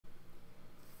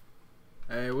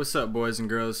Hey, what's up boys and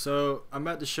girls? So I'm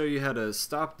about to show you how to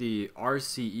stop the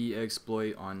RCE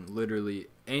exploit on literally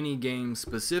any game,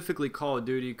 specifically Call of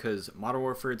Duty, because Modern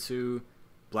Warfare 2,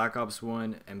 Black Ops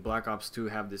 1, and Black Ops 2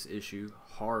 have this issue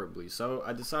horribly. So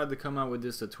I decided to come out with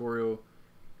this tutorial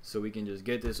so we can just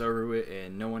get this over with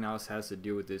and no one else has to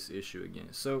deal with this issue again.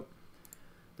 So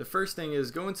the first thing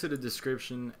is go into the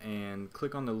description and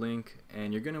click on the link,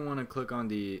 and you're going to want to click on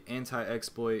the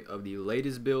anti-exploit of the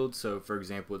latest build. So for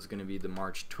example, it's going to be the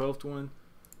March 12th one,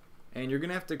 and you're going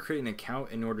to have to create an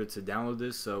account in order to download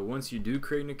this. So once you do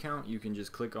create an account, you can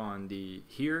just click on the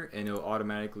here and it'll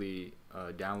automatically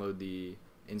download the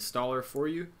installer for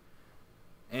you.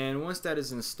 And once that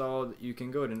is installed, you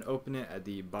can go ahead and open it at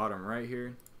the bottom right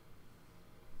here.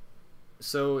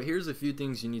 So here's a few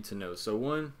things you need to know. So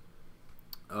one,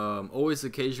 always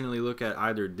occasionally look at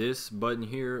either this button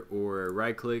here or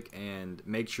right click and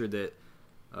make sure that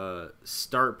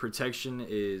start protection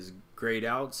is grayed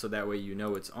out, so that way you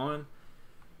know it's on.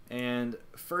 And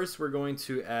first we're going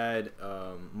to add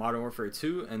Modern Warfare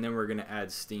 2, and then we're going to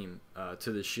add Steam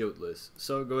to the shield list.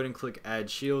 So go ahead and click add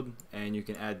shield, and you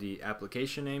can add the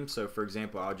application name. So for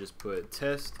example, I'll just put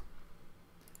test,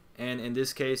 and in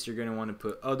this case you're going to want to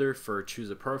put other for choose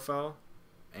a profile,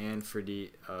 and for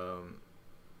the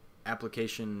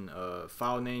application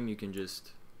file name, you can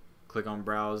just click on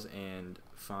browse and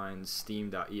find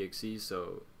steam.exe,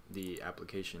 so the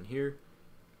application here,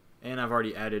 and I've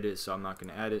already added it, so I'm not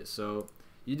going to add it. So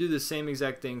you do the same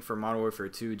exact thing for Modern Warfare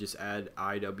 2, just add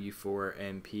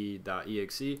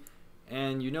iw4mp.exe,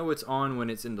 and you know it's on when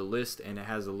it's in the list and it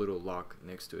has a little lock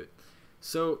next to it.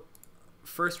 So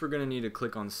first we're going to need to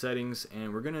click on settings,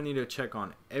 and we're going to need to check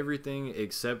on everything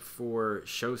except for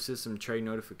show system tray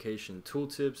notification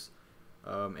tooltips.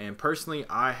 And personally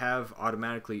I have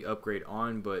automatically upgrade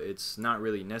on, but it's not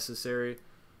really necessary.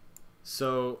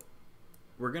 So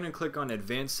we're going to click on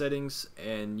advanced settings,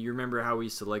 and you remember how we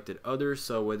selected other.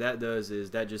 So what that does is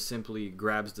that just simply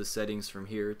grabs the settings from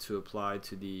here to apply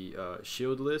to the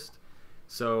shield list.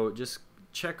 So just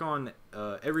check on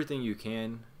everything you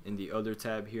can in the other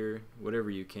tab here, whatever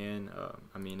you can.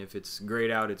 I mean, if it's grayed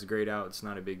out, it's grayed out, it's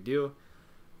not a big deal.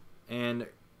 And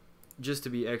just to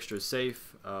be extra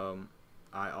safe,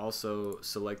 I also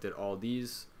selected all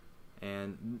these,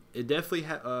 and it definitely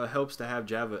helps to have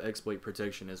Java exploit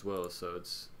protection as well, so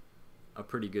it's a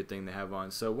pretty good thing to have on.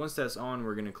 So once that's on,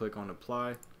 we're going to click on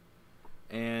apply,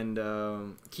 and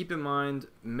keep in mind,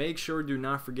 make sure do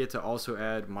not forget to also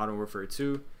add Modern Warfare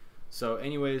 2. So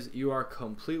anyways, you are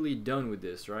completely done with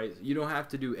this, right? You don't have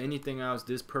to do anything else.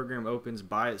 This program opens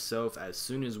by itself as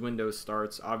soon as Windows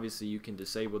starts. Obviously you can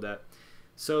disable that.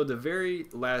 So the very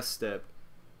last step,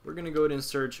 we're going to go ahead and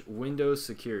search Windows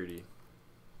security.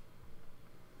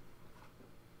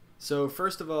 So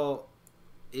first of all,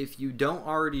 if you don't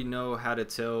already know how to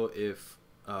tell if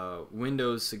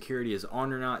Windows security is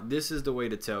on or not, this is the way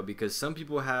to tell, because some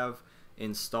people have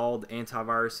installed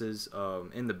antiviruses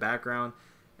in the background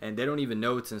and they don't even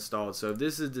know it's installed. So if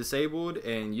this is disabled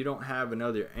and you don't have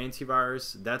another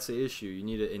antivirus, that's an issue. You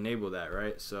need to enable that,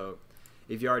 right? So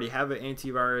if you already have an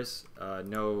antivirus,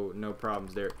 no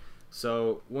problems there.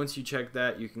 So once you check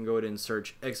that, you can go ahead and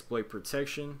search exploit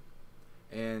protection,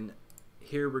 and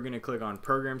here we're going to click on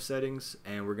program settings,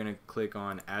 and we're going to click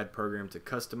on add program to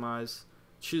customize,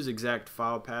 choose exact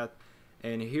file path,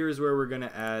 and here's where we're going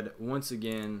to add once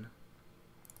again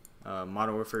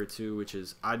Modern Warfare 2, which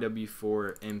is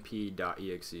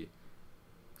iw4mp.exe.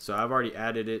 so I've already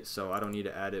added it, so I don't need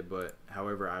to add it, but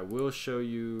however I will show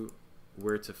you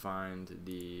where to find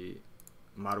the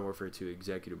Modern Warfare 2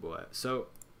 executable at. So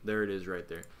there it is right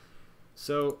there.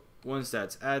 So once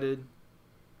that's added,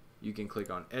 you can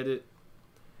click on edit,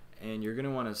 and you're going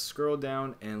to want to scroll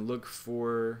down and look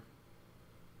for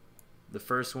the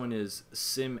first one is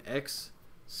SimX.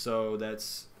 So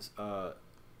that's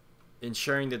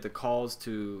ensuring that the calls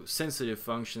to sensitive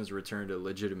functions return to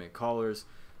legitimate callers.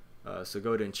 So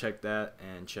go ahead and check that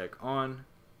and check on.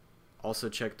 Also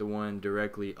check the one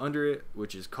directly under it,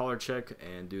 which is caller check,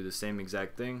 and do the same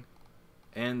exact thing.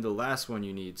 And the last one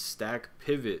you need, stack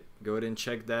pivot. Go ahead and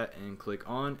check that and click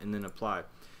on and then apply.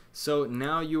 So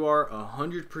now you are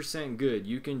 100% good.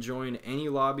 You can join any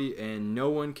lobby and no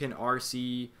one can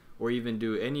RCE or even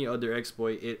do any other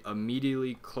exploit. It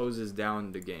immediately closes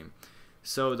down the game.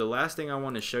 So the last thing I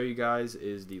want to show you guys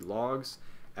is the logs.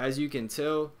 As you can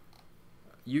tell,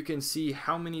 you can see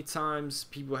how many times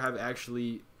people have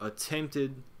actually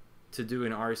attempted to do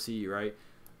an RCE, right?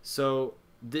 So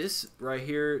this right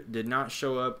here did not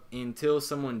show up until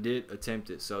someone did attempt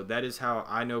it. So that is how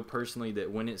I know personally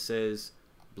that when it says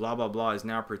blah blah blah is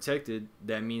now protected,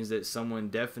 that means that someone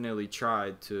definitely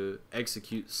tried to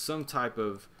execute some type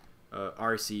of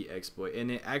RCE exploit, and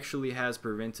it actually has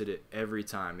prevented it every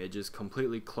time. It just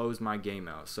completely closed my game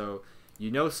out. So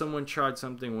you know someone tried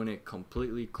something when it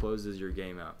completely closes your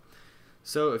game out.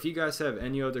 So if you guys have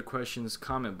any other questions,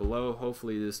 comment below.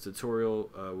 Hopefully this tutorial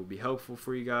will be helpful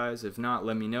for you guys. If not,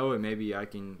 let me know and maybe I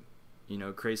can,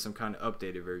 create some kind of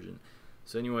updated version.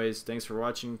 So anyways, thanks for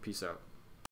watching. Peace out.